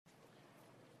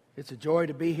It's a joy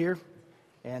to be here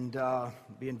and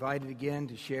be invited again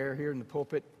to share here in the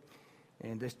pulpit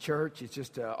in this church. It's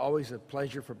just always a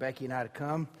pleasure for Becky and I to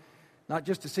come, not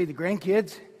just to see the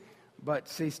grandkids, but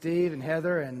to see Steve and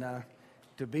Heather and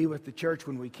to be with the church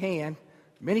when we can.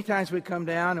 Many times we come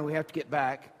down and we have to get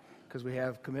back because we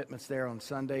have commitments there on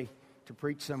Sunday to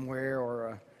preach somewhere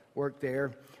or work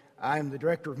there. I'm the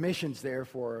director of missions there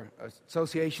for an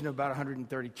association of about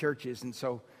 130 churches, and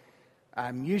so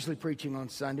I'm usually preaching on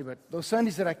Sunday, but those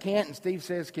Sundays that I can't, and Steve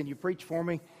says, can you preach for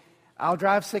me? I'll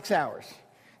drive 6 hours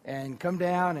and come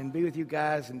down and be with you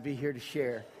guys and be here to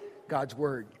share God's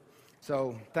Word.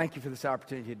 So thank you for this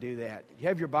opportunity to do that. If you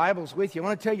have your Bibles with you, I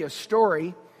want to tell you a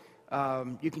story.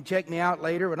 You can check me out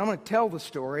later, but I'm going to tell the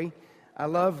story. I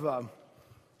love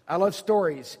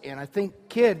stories, and I think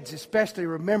kids especially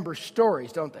remember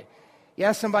stories, don't they? You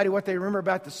ask somebody what they remember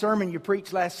about the sermon you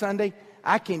preached last Sunday.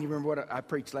 I can't even remember what I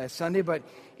preached last Sunday, but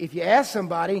if you ask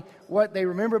somebody what they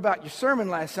remember about your sermon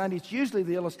last Sunday, it's usually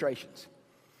the illustrations.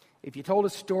 If you told a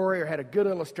story or had a good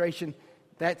illustration,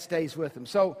 that stays with them.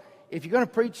 So if you're going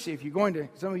to preach,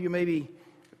 some of you may be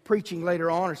preaching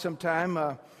later on or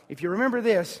sometime, if you remember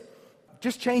this,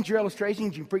 just change your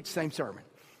illustrations, you can preach the same sermon,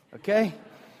 okay?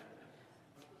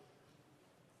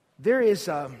 There is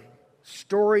a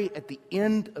story at the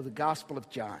end of the Gospel of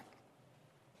John.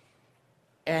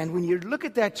 And when you look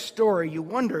at that story, you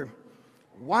wonder,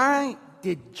 why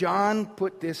did John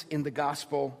put this in the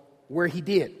gospel where he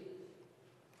did?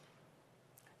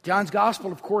 John's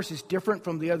gospel, of course, is different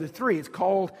from the other three. They're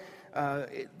called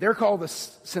the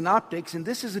synoptics, and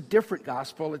this is a different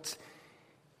gospel.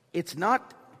 It's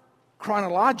not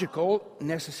chronological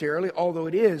necessarily, although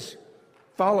it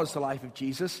follows the life of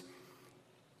Jesus.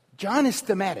 John is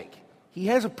thematic. He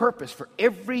has a purpose for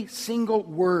every single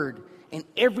word. And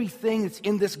everything that's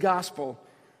in this gospel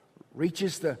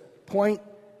reaches the point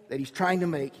that he's trying to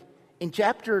make in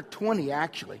chapter 20,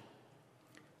 actually.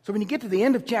 So when you get to the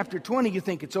end of chapter 20, you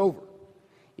think it's over.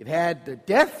 You've had the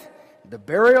death, the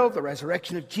burial, the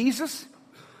resurrection of Jesus.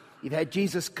 You've had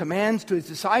Jesus' commands to his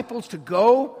disciples to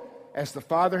go, as the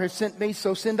Father has sent me,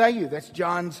 so send I you. That's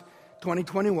John's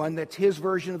 20:21. That's his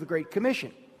version of the Great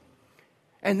Commission.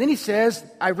 And then he says,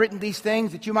 I've written these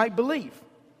things that you might believe.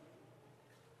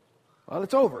 Well,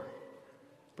 it's over.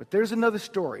 But there's another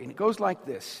story, and it goes like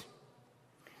this.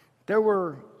 There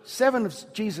were 7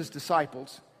 of Jesus'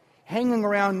 disciples hanging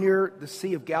around near the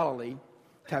Sea of Galilee,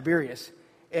 Tiberias,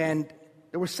 and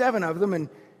there were 7 of them, and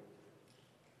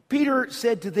Peter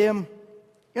said to them,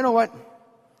 you know what?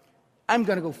 I'm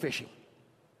going to go fishing.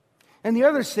 And the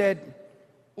others said,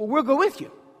 well, we'll go with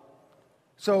you.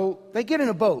 So they get in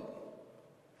a boat,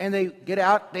 and they get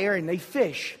out there, and they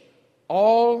fish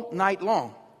all night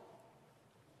long.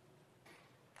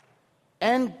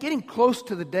 And getting close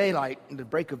to the daylight, the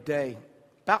break of day,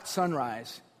 about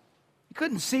sunrise, you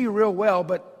couldn't see real well,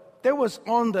 but there was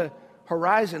on the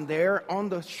horizon there, on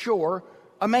the shore,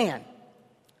 a man.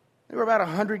 They were about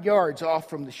 100 yards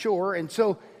off from the shore, and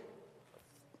so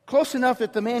close enough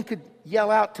that the man could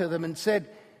yell out to them and said,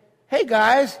 hey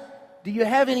guys, do you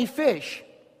have any fish?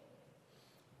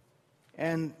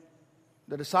 And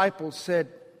the disciples said,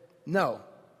 no,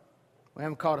 we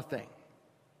haven't caught a thing.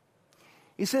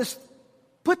 He says,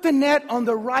 put the net on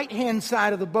the right-hand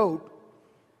side of the boat,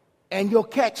 and you'll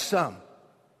catch some.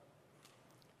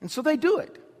 And so they do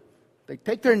it. They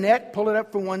take their net, pull it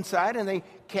up from one side, and they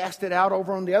cast it out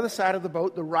over on the other side of the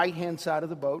boat, the right-hand side of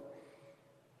the boat.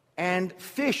 And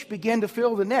fish began to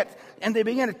fill the net, and they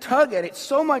began to tug at it,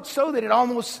 so much so that it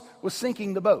almost was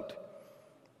sinking the boat.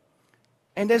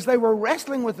 And as they were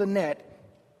wrestling with the net,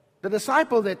 the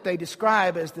disciple that they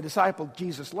describe as the disciple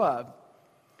Jesus loved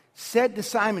said to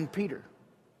Simon Peter,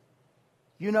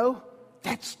 you know,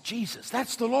 that's Jesus.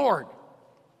 That's the Lord.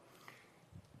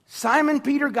 Simon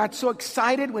Peter got so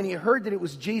excited when he heard that it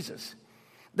was Jesus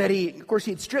that he'd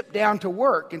stripped down to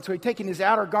work, and so he'd taken his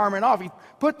outer garment off. He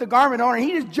put the garment on, and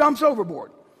he just jumps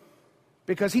overboard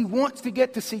because he wants to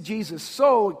get to see Jesus.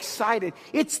 So excited.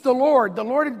 It's the Lord. The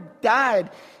Lord had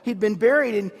died. He'd been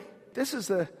buried, and this is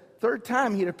the 3rd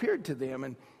time he'd appeared to them,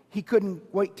 and he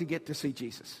couldn't wait to get to see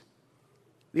Jesus.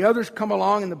 The others come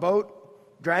along in the boat,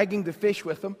 dragging the fish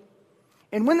with them.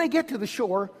 And when they get to the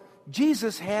shore,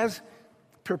 Jesus has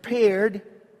prepared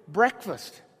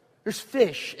breakfast. There's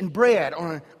fish and bread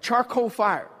on a charcoal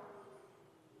fire.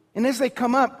 And as they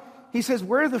come up, he says,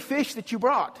 where are the fish that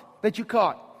you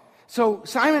caught? So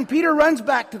Simon Peter runs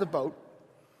back to the boat,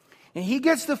 and he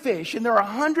gets the fish, and there are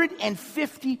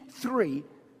 153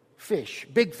 fish,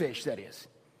 big fish that is.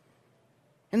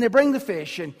 And they bring the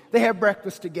fish, and they have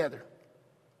breakfast together.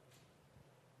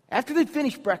 After they'd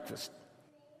finished breakfast,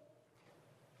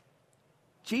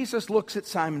 Jesus looks at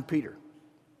Simon Peter.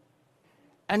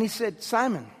 And he said,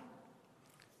 Simon,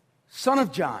 son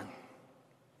of John,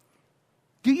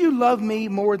 do you love me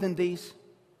more than these?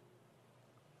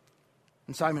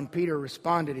 And Simon Peter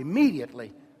responded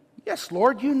immediately, yes,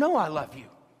 Lord, you know I love you.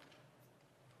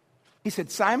 He said,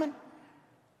 Simon,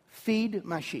 feed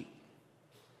my sheep.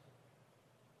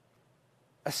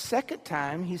 A second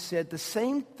time, he said the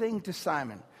same thing to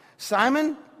Simon.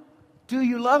 Simon, do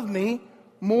you love me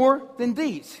more than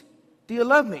these? Do you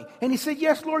love me? And he said,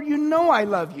 yes, Lord, you know I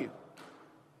love you.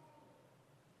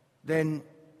 Then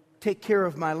take care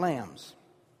of my lambs.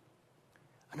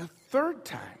 And a third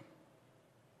time,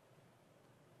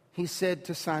 he said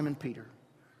to Simon Peter,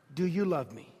 do you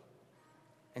love me?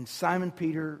 And Simon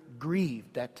Peter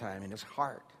grieved that time in his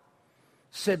heart,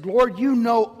 said, Lord, you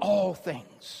know all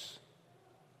things,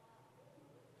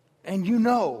 and you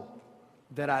know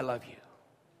that I love you.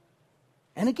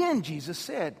 And again, Jesus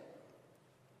said,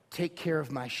 take care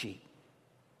of my sheep.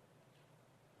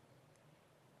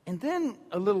 And then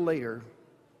a little later,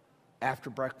 after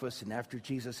breakfast and after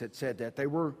Jesus had said that, they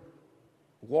were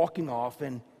walking off,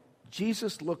 and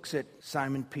Jesus looks at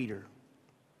Simon Peter,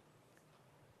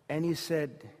 and he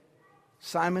said,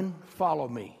 Simon, follow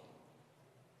me.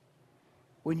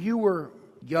 When you were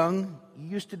young, you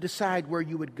used to decide where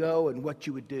you would go and what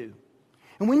you would do.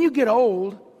 And when you get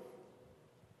old,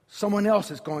 someone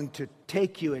else is going to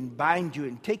take you and bind you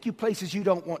and take you places you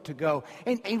don't want to go.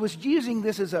 And he was using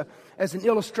this as an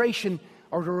illustration,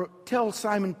 or to tell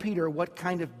Simon Peter what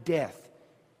kind of death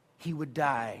he would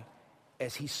die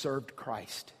as he served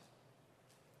Christ.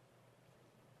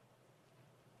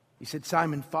 He said,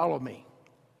 Simon, follow me.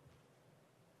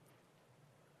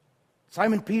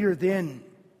 Simon Peter then,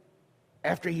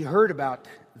 after he heard about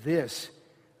this,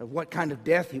 of what kind of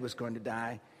death he was going to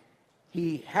die,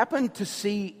 he happened to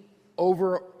see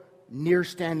over near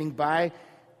standing by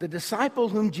the disciple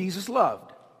whom Jesus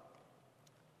loved.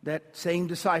 That same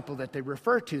disciple that they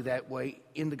refer to that way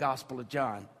in the Gospel of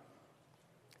John.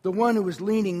 The one who was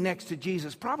leaning next to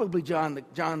Jesus, probably John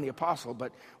the Apostle,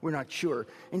 but we're not sure.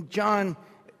 And John,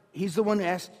 he's the one who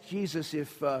asked Jesus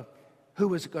if who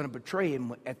was going to betray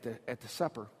him at the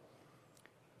supper.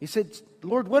 He said,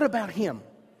 Lord, what about him?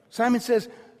 Simon says,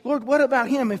 Lord, what about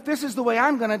him? If this is the way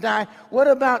I'm going to die, what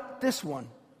about this one?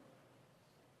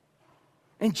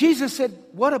 And Jesus said,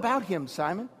 what about him,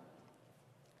 Simon?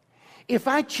 If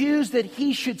I choose that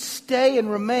he should stay and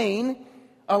remain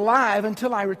alive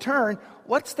until I return,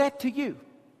 what's that to you?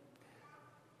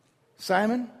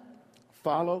 Simon,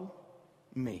 follow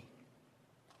me.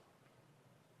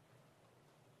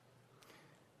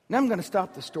 Now I'm going to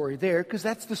stop the story there because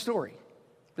that's the story.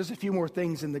 There's a few more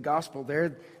things in the gospel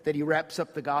there that he wraps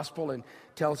up the gospel and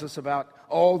tells us about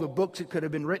all the books that could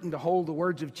have been written to hold the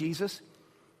words of Jesus.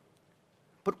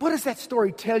 But what does that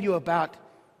story tell you about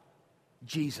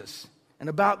Jesus and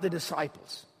about the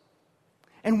disciples?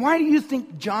 And why do you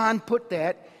think John put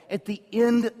that at the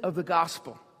end of the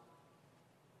gospel?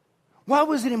 Why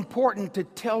was it important to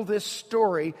tell this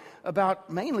story about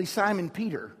mainly Simon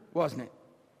Peter, wasn't it?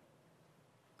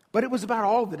 But it was about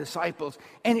all the disciples,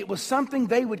 and it was something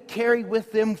they would carry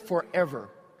with them forever.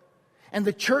 And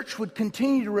the church would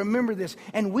continue to remember this,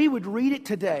 and we would read it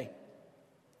today.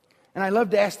 And I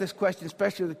love to ask this question,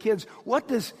 especially to the kids. What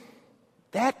does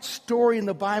that story in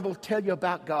the Bible tell you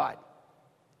about God?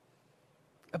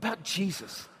 About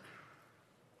Jesus?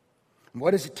 And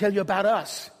what does it tell you about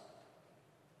us?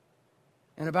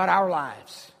 And about our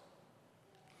lives?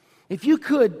 If you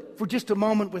could, for just a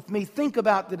moment with me, think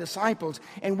about the disciples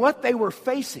and what they were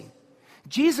facing.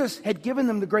 Jesus had given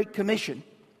them the Great Commission.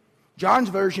 John's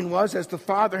version was, as the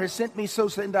Father has sent me, so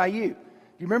send I you.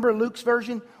 Do you remember Luke's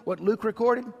version, what Luke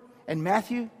recorded? And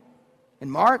Matthew? And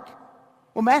Mark?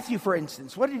 Well, Matthew, for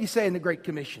instance, what did he say in the Great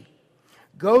Commission?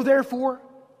 Go, therefore,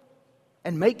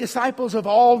 and make disciples of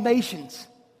all nations,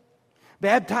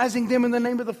 baptizing them in the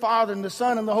name of the Father and the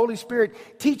Son and the Holy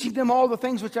Spirit, teaching them all the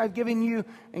things which I've given you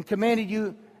and commanded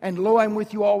you, and lo, I'm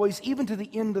with you always, even to the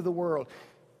end of the world.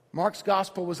 Mark's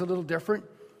gospel was a little different.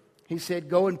 He said,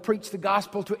 go and preach the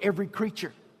gospel to every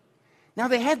creature. Now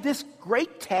they had this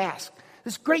great task,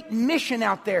 this great mission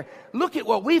out there. Look at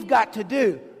what we've got to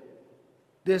do.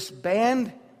 This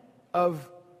band of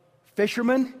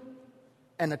fishermen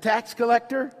and a tax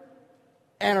collector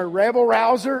and a rebel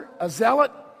rouser, a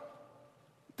zealot.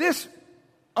 This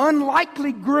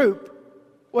unlikely group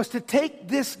was to take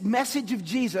this message of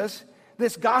Jesus,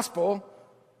 this gospel,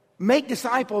 make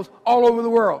disciples all over the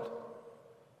world.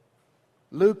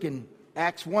 Luke in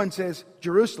Acts 1 says,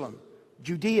 Jerusalem,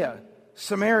 Judea,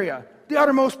 Samaria, the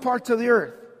uttermost parts of the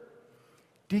earth.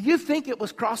 Do you think it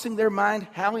was crossing their mind,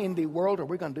 how in the world are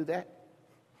we going to do that?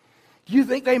 Do you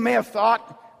think they may have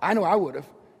thought, I know I would have,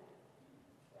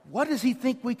 what does he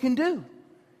think we can do?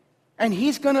 And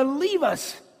he's going to leave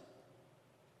us.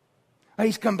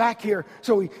 He's come back here.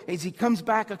 So as he comes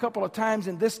back a couple of times,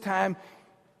 and this time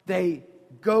they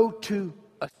go to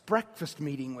a breakfast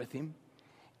meeting with him,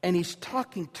 and he's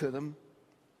talking to them,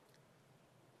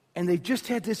 and they've just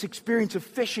had this experience of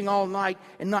fishing all night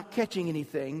and not catching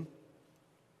anything.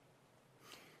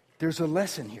 There's a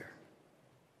lesson here.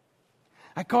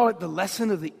 I call it the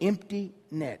lesson of the empty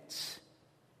nets.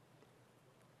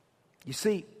 You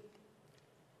see,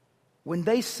 when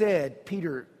they said,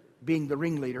 Peter being the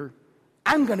ringleader,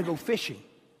 I'm going to go fishing,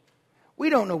 we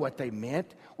don't know what they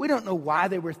meant. We don't know why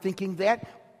they were thinking that.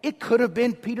 It could have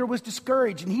been Peter was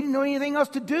discouraged and he didn't know anything else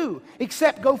to do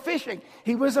except go fishing.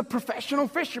 He was a professional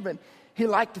fisherman. He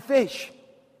liked to fish.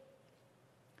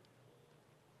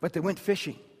 But they went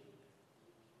fishing.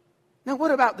 Now,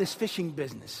 what about this fishing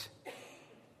business?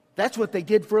 That's what they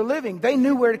did for a living. They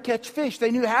knew where to catch fish. They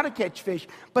knew how to catch fish.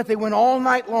 But they went all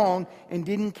night long and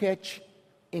didn't catch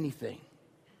anything.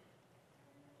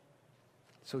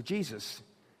 So Jesus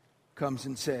comes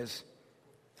and says,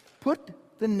 put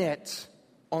the nets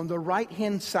on the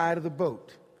right-hand side of the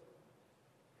boat.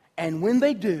 And when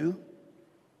they do,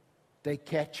 they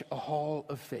catch a haul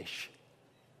of fish.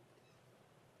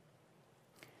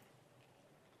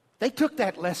 They took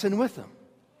that lesson with them.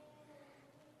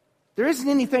 There isn't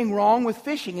anything wrong with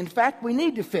fishing. In fact, we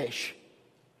need to fish.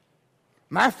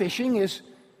 My fishing is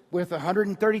with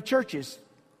 130 churches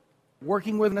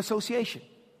working with an association.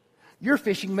 Your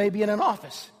fishing may be in an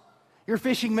office. Your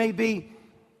fishing may be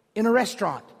in a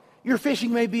restaurant. Your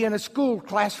fishing may be in a school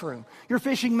classroom. Your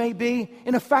fishing may be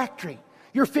in a factory.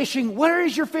 Your fishing, where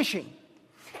is your fishing?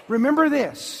 Remember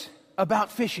this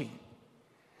about fishing.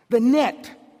 The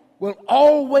net will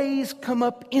always come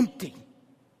up empty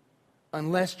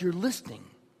unless you're listening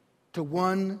to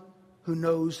one who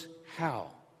knows how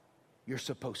you're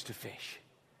supposed to fish.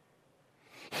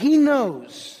 He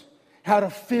knows how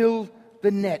to fill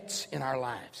the nets in our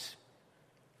lives.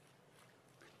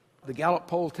 The Gallup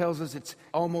poll tells us it's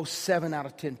almost 7 out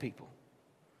of 10 people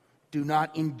do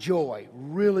not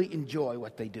really enjoy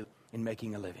what they do in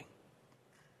making a living.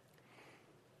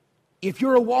 If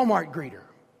you're a Walmart greeter,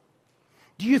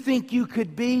 do you think you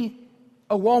could be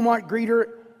a Walmart greeter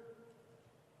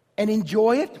and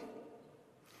enjoy it?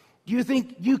 Do you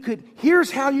think you could? Here's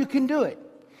how you can do it.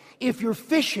 If your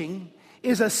fishing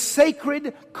is a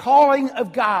sacred calling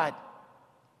of God,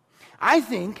 I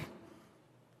think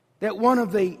that one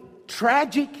of the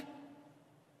tragic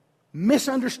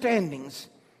misunderstandings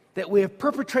that we have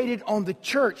perpetrated on the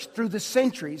church through the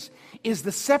centuries is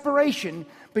the separation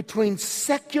between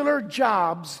secular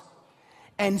jobs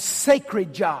and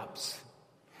sacred jobs.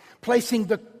 Placing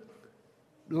the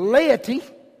laity,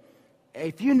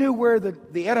 if you knew where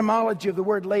the etymology of the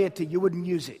word laity, you wouldn't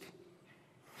use it.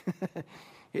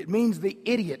 It means the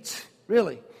idiots,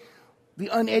 really, the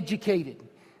uneducated.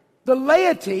 The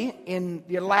laity in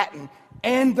the Latin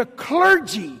and the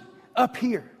clergy up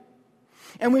here.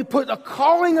 And we put a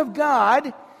calling of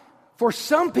God for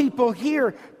some people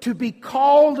here to be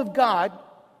called of God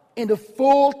into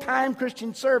full-time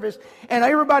Christian service, and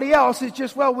everybody else is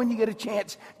just, well, when you get a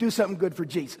chance, do something good for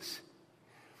Jesus.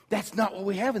 That's not what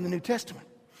we have in the New Testament.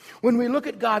 When we look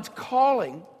at God's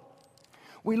calling,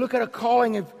 we look at a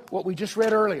calling of what we just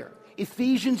read earlier,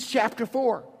 Ephesians chapter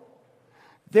 4.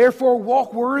 Therefore,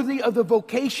 walk worthy of the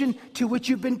vocation to which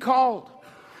you've been called.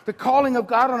 The calling of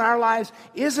God on our lives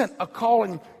isn't a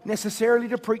calling necessarily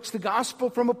to preach the gospel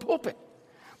from a pulpit,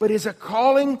 but is a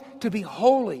calling to be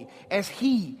holy as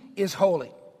He is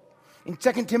holy. In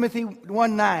 2 Timothy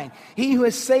 1:9, He who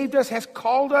has saved us has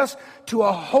called us to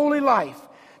a holy life,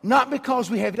 not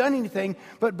because we have done anything,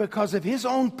 but because of His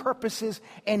own purposes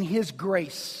and His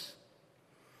grace.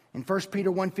 And 1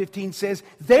 Peter 1:15 says,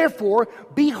 therefore,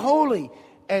 be holy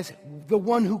as the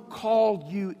one who called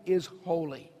you is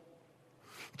holy.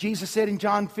 Jesus said in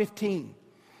John 15,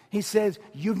 He says,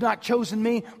 you've not chosen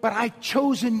me, but I've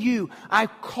chosen you.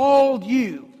 I've called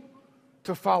you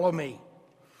to follow me.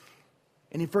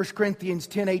 And in 1 Corinthians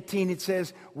 10:18 it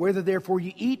says, whether therefore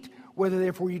you eat, whether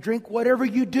therefore you drink, whatever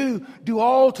you do, do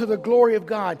all to the glory of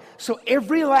God. So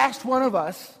every last one of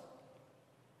us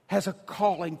has a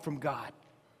calling from God.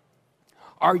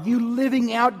 Are you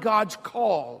living out God's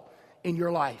call in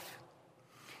your life?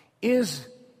 Is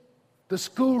the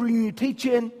schoolroom you teach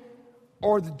in,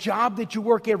 or the job that you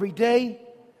work every day,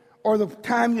 or the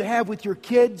time you have with your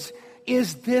kids,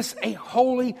 is this a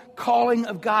holy calling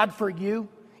of God for you?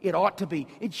 It ought to be.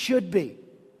 It should be.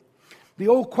 The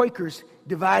old Quakers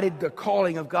divided the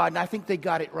calling of God, and I think they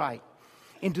got it right,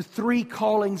 into 3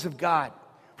 callings of God.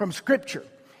 from Scripture,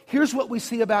 here's what we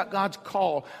see about God's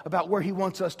call, about where He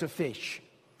wants us to fish.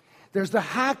 There's the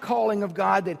high calling of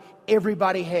God that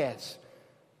everybody has.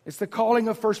 It's the calling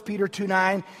of 1 Peter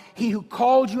 2:9. He who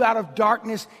called you out of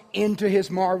darkness into His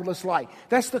marvelous light.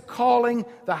 That's the calling,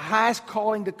 the highest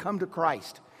calling to come to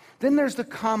Christ. Then there's the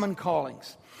common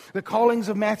callings. The callings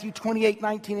of Matthew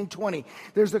 28:19 and 20.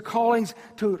 There's the callings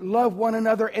to love one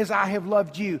another as I have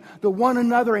loved you. The one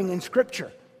anothering in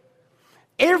Scripture.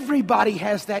 Everybody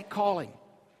has that calling.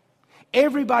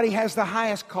 Everybody has the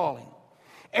highest calling.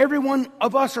 Every one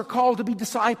of us are called to be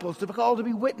disciples, to be called to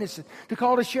be witnesses, to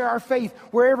call to share our faith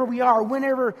wherever we are,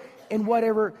 whenever and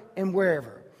whatever and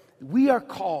wherever. We are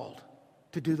called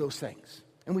to do those things,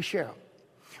 and we share them.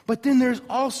 But then there's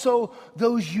also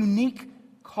those unique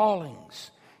callings,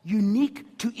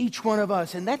 unique to each one of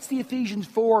us. And that's the Ephesians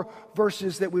 4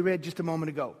 verses that we read just a moment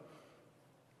ago.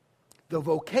 The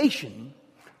vocation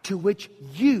to which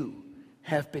you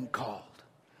have been called.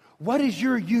 What is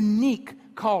your unique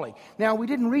calling? Now, we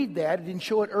didn't read that. It didn't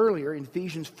show it earlier in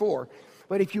Ephesians 4.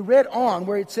 But if you read on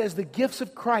where it says the gifts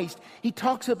of Christ, he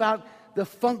talks about the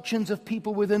functions of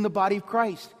people within the body of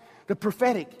Christ. The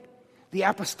prophetic, the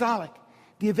apostolic,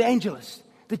 the evangelist,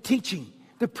 the teaching,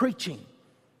 the preaching,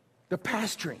 the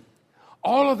pastoring.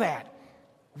 All of that.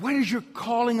 What is your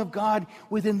calling of God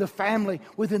within the family,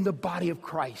 within the body of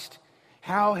Christ?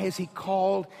 How has He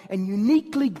called and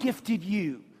uniquely gifted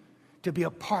you to be a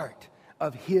part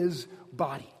of His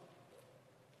body?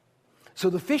 So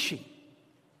the fishing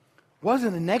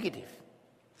wasn't a negative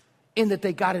in that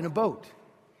they got in a boat.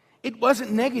 It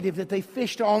wasn't negative that they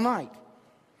fished all night.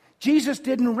 Jesus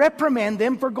didn't reprimand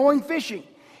them for going fishing.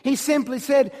 He simply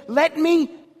said, let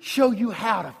me show you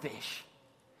how to fish.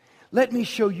 Let me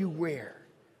show you where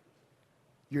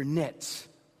your nets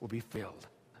will be filled.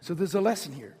 So there's a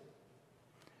lesson here.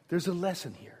 There's a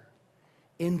lesson here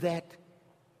in that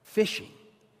fishing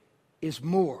is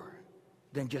more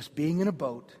than just being in a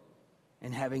boat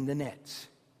and having the nets.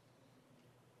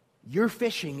 Your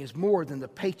fishing is more than the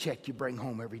paycheck you bring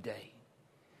home every day.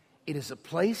 It is a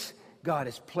place God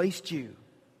has placed you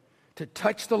to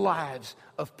touch the lives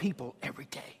of people every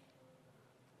day.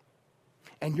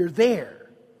 And you're there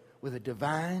with a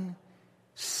divine,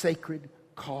 sacred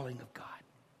calling of God.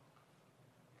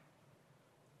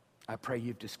 I pray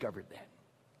you've discovered that.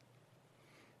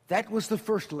 That was the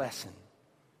first lesson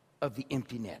of the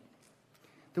empty net.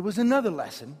 There was another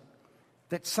lesson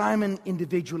that Simon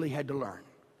individually had to learn.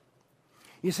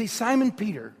 You see, Simon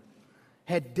Peter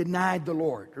had denied the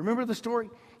Lord. Remember the story?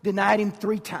 Denied Him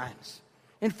 3 times.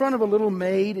 In front of a little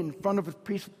maid, in front of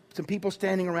some people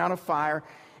standing around a fire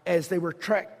as they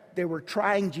were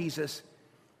trying Jesus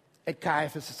at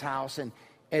Caiaphas' house. And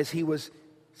as he was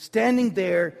standing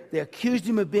there, they accused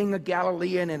him of being a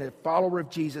Galilean and a follower of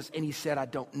Jesus. And he said, I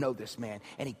don't know this man.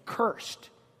 And he cursed.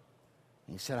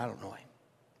 And he said, I don't know him.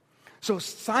 So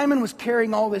Simon was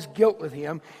carrying all this guilt with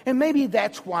him. And maybe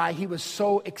that's why he was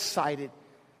so excited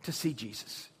to see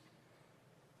Jesus.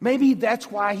 Maybe that's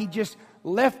why he just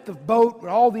left the boat with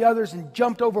all the others and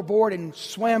jumped overboard and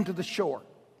swam to the shore.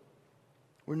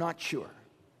 We're not sure.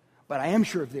 But I am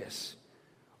sure of this.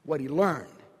 What he learned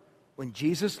when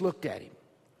Jesus looked at him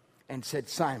and said,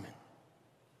 Simon,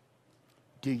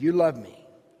 do you love me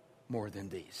more than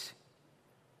these?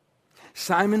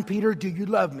 Simon Peter, do you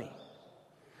love me?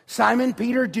 Simon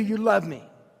Peter, do you love me?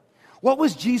 What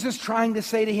was Jesus trying to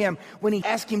say to him? When he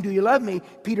asked him, do you love me?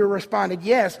 Peter responded,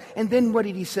 yes. And then what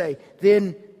did he say?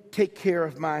 Then take care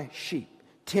of my sheep,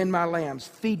 tend my lambs,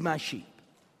 feed my sheep.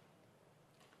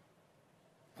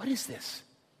 What is this?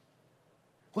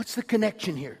 What's the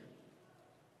connection here?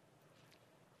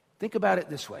 Think about it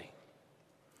this way.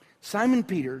 Simon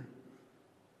Peter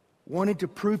wanted to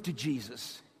prove to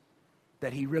Jesus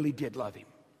that he really did love him.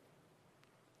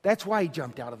 That's why he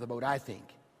jumped out of the boat, I think.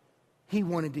 He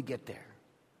wanted to get there.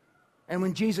 And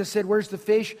when Jesus said, where's the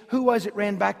fish? Who was it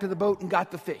ran back to the boat and got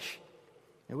the fish?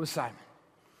 It was Simon.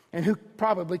 And who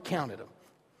probably counted them?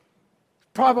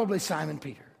 Probably Simon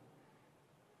Peter.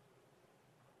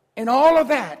 And all of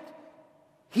that,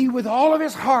 he with all of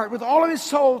his heart, with all of his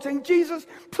soul, saying, Jesus,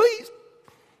 please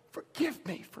forgive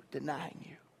me for denying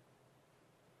you.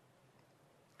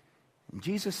 And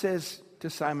Jesus says to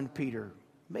Simon Peter,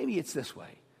 maybe it's this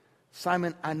way.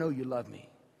 Simon, I know you love me.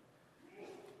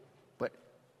 But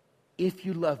if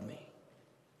you love me,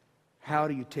 how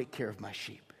do you take care of my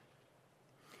sheep?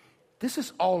 This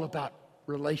is all about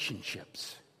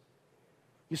relationships.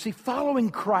 You see,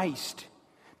 following Christ,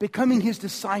 becoming His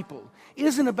disciple,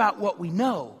 isn't about what we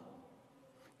know.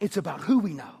 It's about who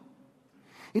we know.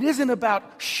 It isn't about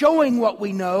showing what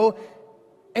we know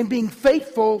and being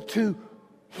faithful to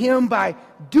Him by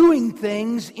doing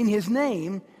things in His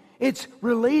name. It's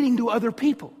relating to other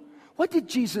people. What did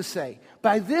Jesus say?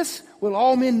 By this will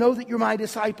all men know that you're my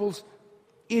disciples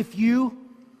if you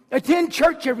attend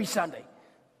church every Sunday.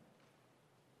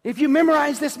 If you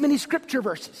memorize this many scripture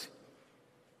verses.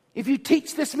 If you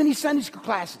teach this many Sunday school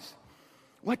classes.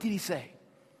 What did He say?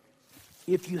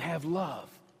 If you have love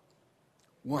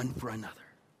one for another.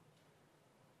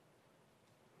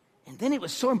 And then it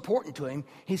was so important to Him,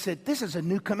 He said, this is a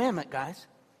new commandment, guys.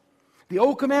 The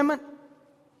old commandment,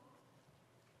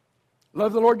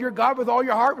 love the Lord your God with all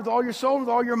your heart, with all your soul, with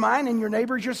all your mind, and your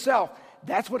neighbor as yourself.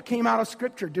 That's what came out of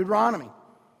Scripture, Deuteronomy.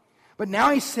 But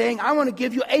now He's saying, I want to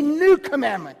give you a new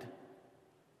commandment.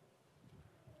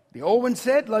 The old one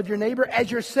said, love your neighbor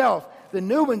as yourself. The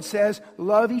new one says,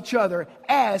 love each other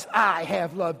as I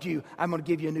have loved you. I'm going to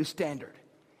give you a new standard.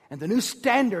 And the new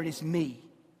standard is me.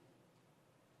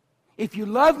 If you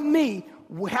love me,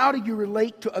 how do you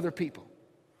relate to other people?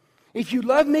 If you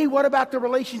love me, what about the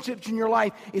relationships in your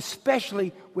life,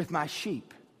 especially with my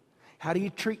sheep? How do you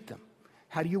treat them?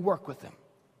 How do you work with them?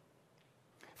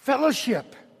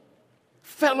 Fellowship.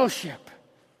 Fellowship.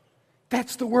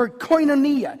 That's the word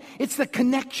koinonia. It's the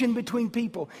connection between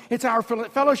people. It's our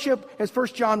fellowship, as 1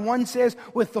 John 1 says,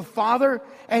 with the Father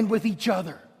and with each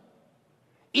other.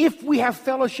 If we have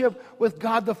fellowship with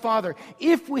God the Father,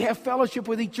 if we have fellowship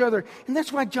with each other, and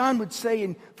that's why John would say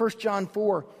in 1 John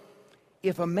 4,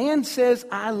 if a man says,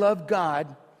 I love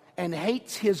God, and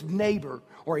hates his neighbor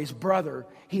or his brother,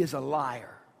 he is a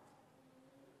liar.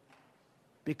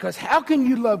 Because how can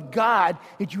you love God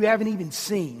that you haven't even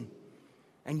seen,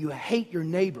 and you hate your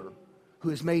neighbor who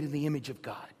is made in the image of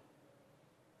God?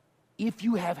 If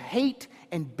you have hate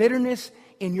and bitterness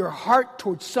in your heart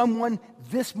towards someone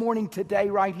this morning, today,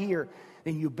 right here,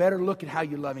 then you better look at how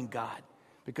you're loving God.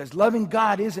 Because loving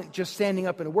God isn't just standing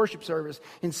up in a worship service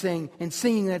and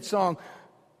singing that song,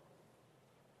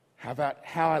 how about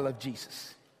how I love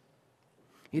Jesus?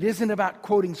 It isn't about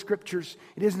quoting scriptures.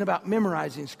 It isn't about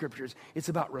memorizing scriptures. It's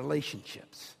about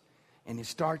relationships. And it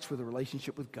starts with a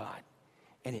relationship with God.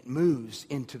 And it moves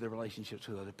into the relationships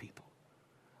with other people.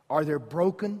 Are there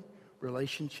broken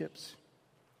relationships?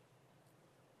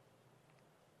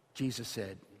 Jesus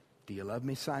said, do you love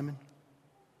me, Simon?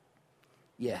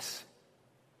 Yes.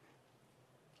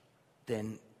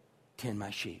 Then tend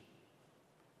my sheep.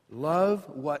 Love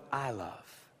what I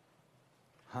love.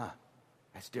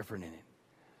 That's different in it.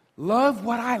 Love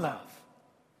what I love.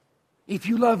 If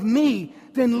you love me,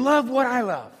 then love what I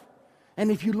love.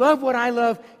 And if you love what I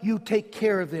love, you take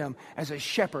care of them as a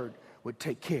shepherd would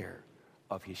take care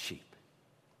of his sheep.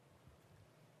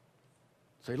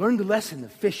 So he learned the lesson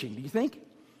of fishing, do you think?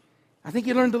 I think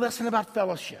he learned the lesson about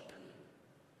fellowship.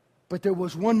 But there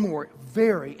was one more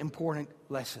very important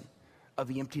lesson of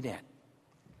the empty net.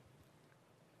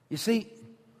 You see,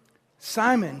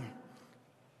 Simon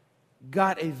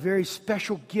got a very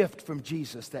special gift from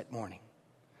Jesus that morning.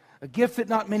 A gift that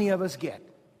not many of us get.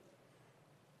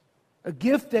 A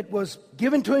gift that was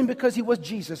given to him because he was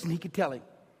Jesus and he could tell him.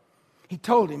 He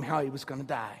told him how he was going to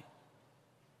die.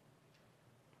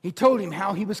 He told him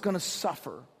how he was going to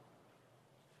suffer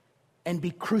and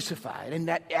be crucified. And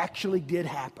that actually did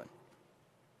happen.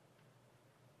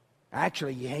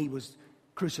 Actually, he was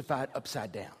crucified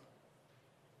upside down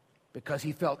because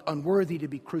he felt unworthy to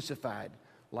be crucified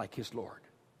like his Lord.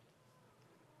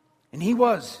 And he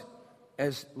was,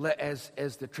 as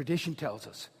the tradition tells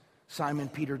us, Simon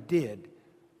Peter did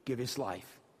give his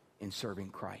life in serving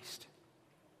Christ.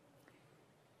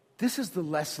 This is the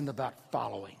lesson about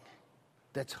following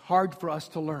that's hard for us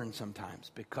to learn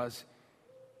sometimes, because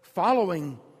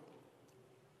following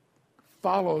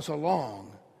follows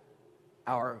along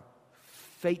our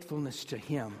faithfulness to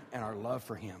him and our love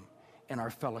for him and our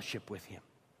fellowship with him.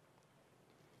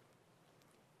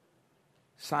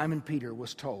 Simon Peter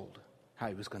was told how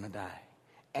he was going to die.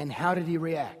 And how did he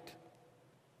react?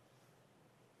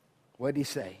 What did he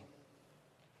say?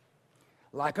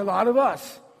 Like a lot of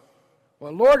us.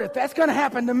 Well, Lord, if that's going to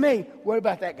happen to me, what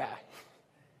about that guy?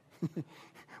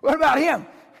 What about him?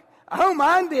 I don't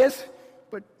mind this,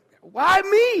 but why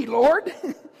me, Lord?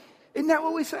 Isn't that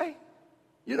what we say?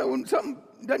 You know, when something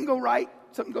doesn't go right,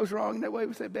 something goes wrong, in that way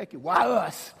we say, Becky, why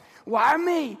us? Why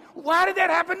me? Why did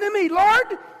that happen to me,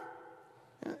 Lord?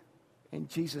 And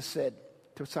Jesus said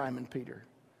to Simon Peter,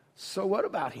 so what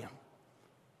about him?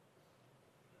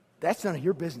 That's none of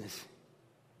your business.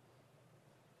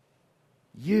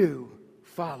 You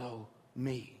follow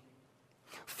me.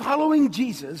 Following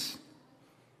Jesus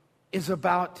is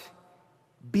about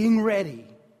being ready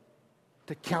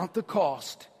to count the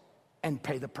cost and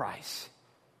pay the price.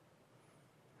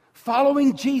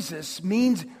 Following Jesus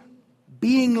means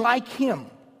being like him.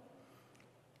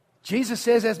 Jesus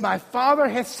says, as my Father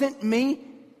hath sent me,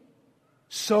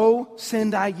 so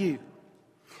send I you.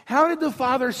 How did the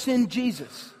Father send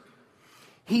Jesus?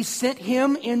 He sent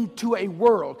him into a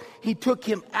world. He took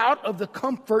him out of the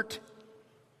comfort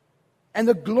and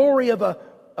the glory of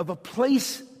a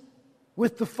place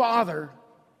with the Father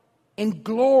in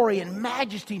glory and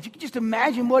majesty. If you could just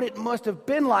imagine what it must have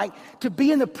been like to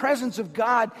be in the presence of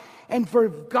God, and for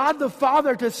God the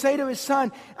Father to say to his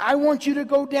Son, I want you to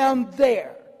go down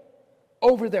there,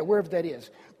 over there, wherever that is.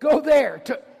 Go there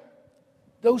to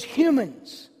those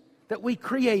humans that we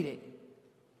created.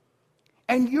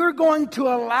 And you're going to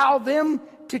allow them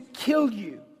to kill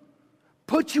you,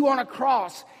 put you on a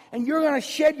cross, and you're going to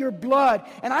shed your blood,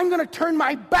 and I'm going to turn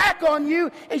my back on you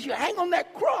as you hang on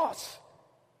that cross.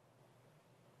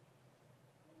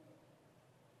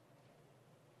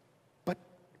 But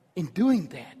in doing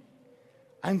that,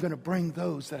 I'm going to bring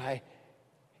those that I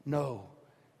know,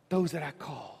 those that I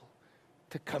call,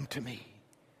 to come to me.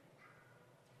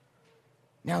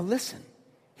 Now listen,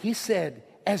 he said,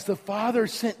 as the Father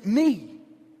sent me,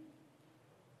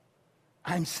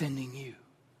 I'm sending you.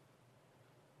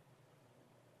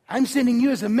 I'm sending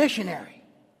you as a missionary.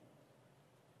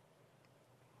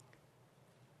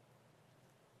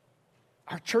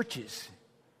 Our churches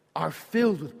are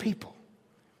filled with people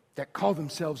that call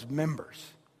themselves members.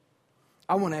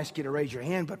 I won't ask you to raise your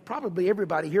hand, but probably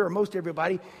everybody here, or most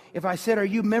everybody, if I said, are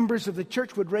you members of the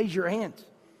church, would raise your hands,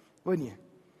 wouldn't you?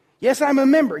 Yes, I'm a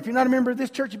member. If you're not a member of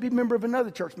this church, you'd be a member of another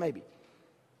church maybe.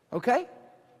 Okay?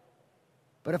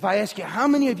 But if I ask you, how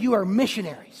many of you are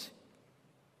missionaries?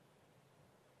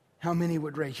 How many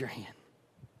would raise your hand?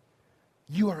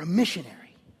 You are a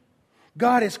missionary.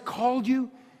 God has called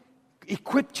you,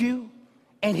 equipped you,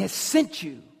 and has sent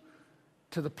you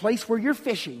to the place where you're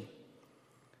fishing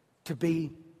to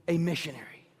be a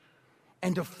missionary.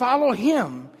 And to follow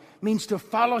him means to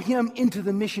follow him into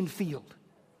the mission field,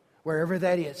 wherever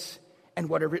that is and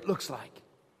whatever it looks like.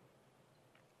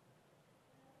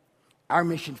 Our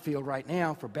mission field right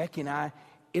now for Becky and I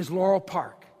is Laurel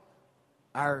Park,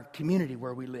 our community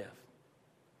where we live.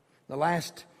 The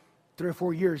last 3 or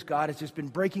 4 years, God has just been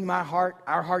breaking my heart,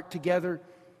 our heart together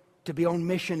to be on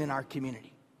mission in our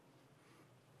community.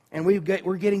 And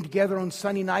we're getting together on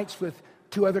Sunday nights with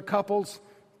 2 other couples,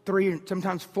 3 and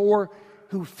sometimes 4,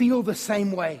 who feel the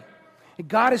same way.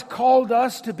 God has called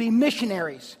us to be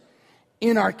missionaries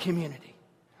in our community,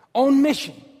 on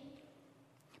mission,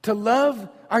 to love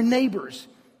our neighbors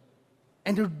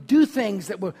and to do things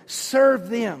that will serve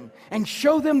them and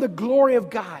show them the glory of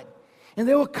God. And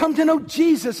they will come to know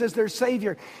Jesus as their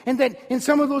Savior. And that in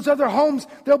some of those other homes,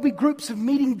 there'll be groups of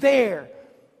meeting there.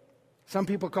 Some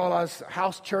people call us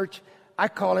house church. I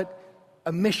call it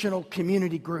a missional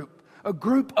community group. A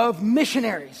group of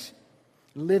missionaries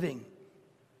living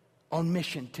on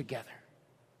mission together.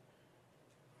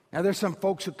 Now, there's some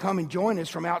folks who come and join us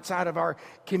from outside of our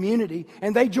community,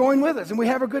 and they join with us, and we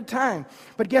have a good time.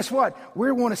 But guess what? We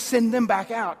want to send them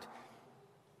back out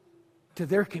to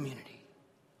their community.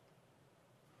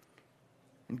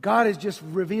 And God has just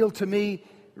revealed to me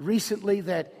recently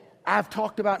that I've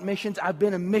talked about missions. I've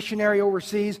been a missionary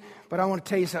overseas, but I want to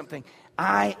tell you something.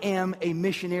 I am a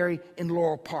missionary in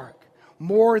Laurel Park,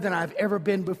 more than I've ever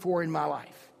been before in my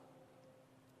life.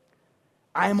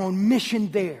 I am on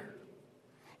mission there.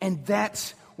 And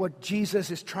that's what Jesus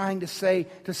is trying to say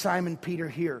to Simon Peter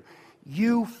here.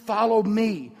 You follow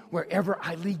me wherever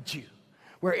I lead you,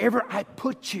 wherever I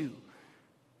put you,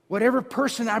 whatever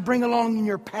person I bring along in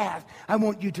your path. I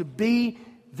want you to be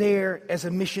there as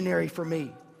a missionary for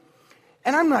me.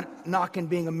 And I'm not knocking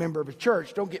being a member of a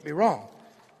church, don't get me wrong.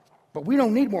 But we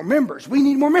don't need more members. We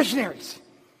need more missionaries.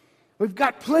 We've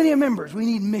got plenty of members. We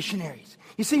need missionaries.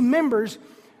 You see, members,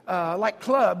 like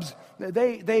clubs,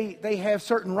 they have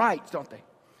certain rights, don't they?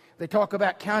 They talk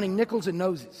about counting nickels and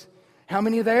noses. How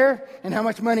many are there and how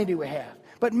much money do we have?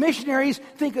 But missionaries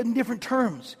think in different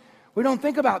terms. We don't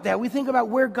think about that. We think about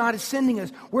where God is sending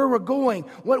us, where we're going,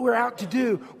 what we're out to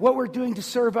do, what we're doing to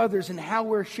serve others, and how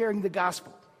we're sharing the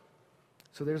gospel.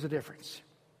 So there's a difference.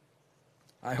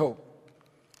 I hope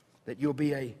that you'll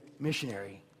be a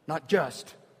missionary, not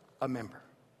just a member.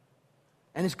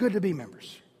 And it's good to be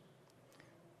members,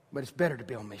 but it's better to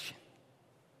be on mission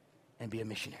and be a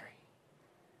missionary.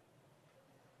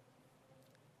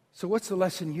 So what's the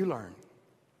lesson you learn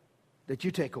that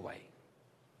you take away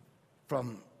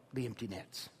from the empty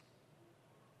nets?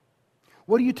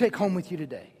 What do you take home with you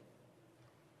today?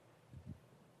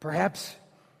 Perhaps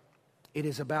it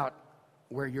is about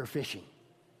where you're fishing.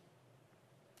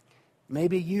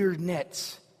 Maybe your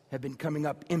nets have been coming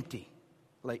up empty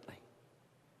lately.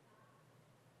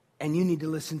 And you need to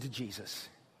listen to Jesus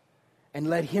and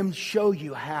let him show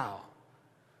you how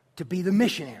to be the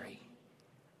missionary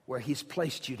where he's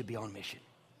placed you to be on mission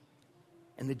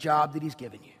and the job that he's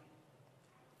given you.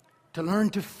 To learn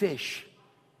to fish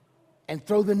and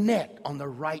throw the net on the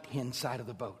right-hand side of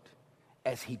the boat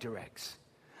as he directs.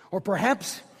 Or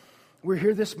perhaps we're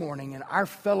here this morning and our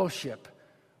fellowship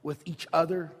with each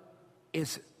other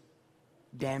is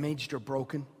damaged or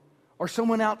broken. Or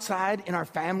someone outside in our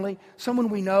family, someone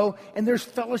we know, and there's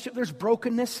fellowship, there's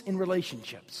brokenness in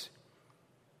relationships.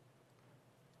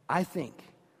 I think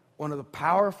one of the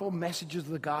powerful messages of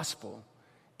the gospel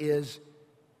is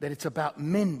that it's about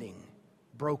mending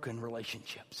broken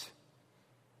relationships.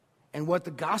 And what the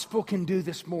gospel can do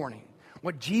this morning,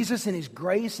 what Jesus in his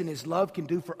grace and his love can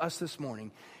do for us this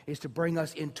morning, is to bring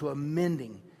us into a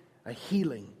mending, a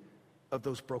healing of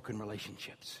those broken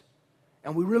relationships.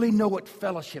 And we really know what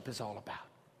fellowship is all about.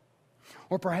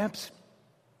 Or perhaps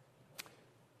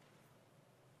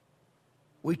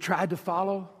we tried to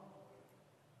follow,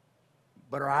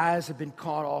 but our eyes have been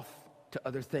caught off to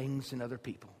other things and other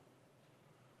people.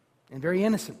 And very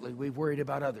innocently, we've worried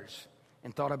about others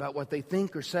and thought about what they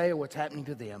think or say or what's happening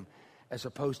to them, as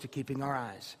opposed to keeping our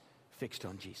eyes fixed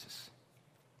on Jesus.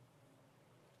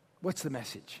 What's the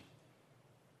message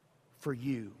for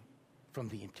you from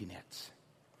the empty nets?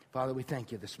 Father, we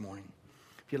thank you this morning.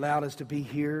 If you allowed us to be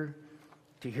here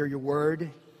to hear your word.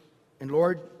 And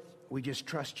Lord, we just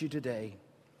trust you today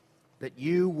that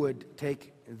you would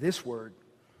take this word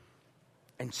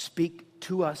and speak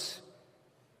to us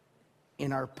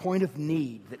in our point of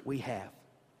need that we have.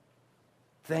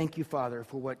 Thank you, Father,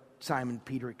 for what Simon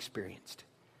Peter experienced.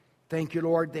 Thank you,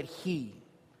 Lord, that he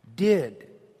did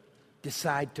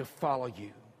decide to follow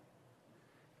you.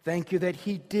 Thank you that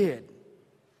he did.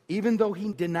 Even though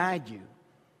he denied you,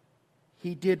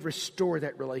 he did restore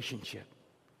that relationship.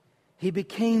 He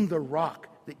became the rock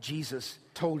that Jesus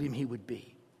told him he would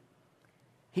be.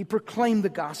 He proclaimed the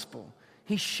gospel.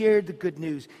 He shared the good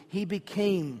news. He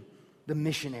became the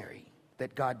missionary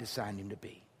that God designed him to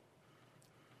be.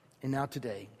 And now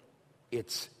today,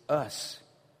 it's us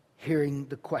hearing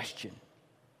the question,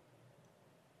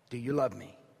 do you love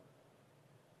me?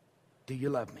 Do you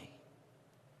love me?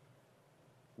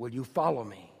 Will you follow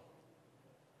me?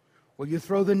 Will you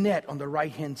throw the net on the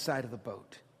right-hand side of the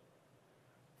boat?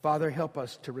 Father, help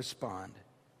us to respond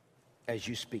as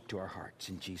you speak to our hearts.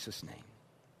 In Jesus' name,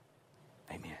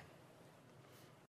 amen.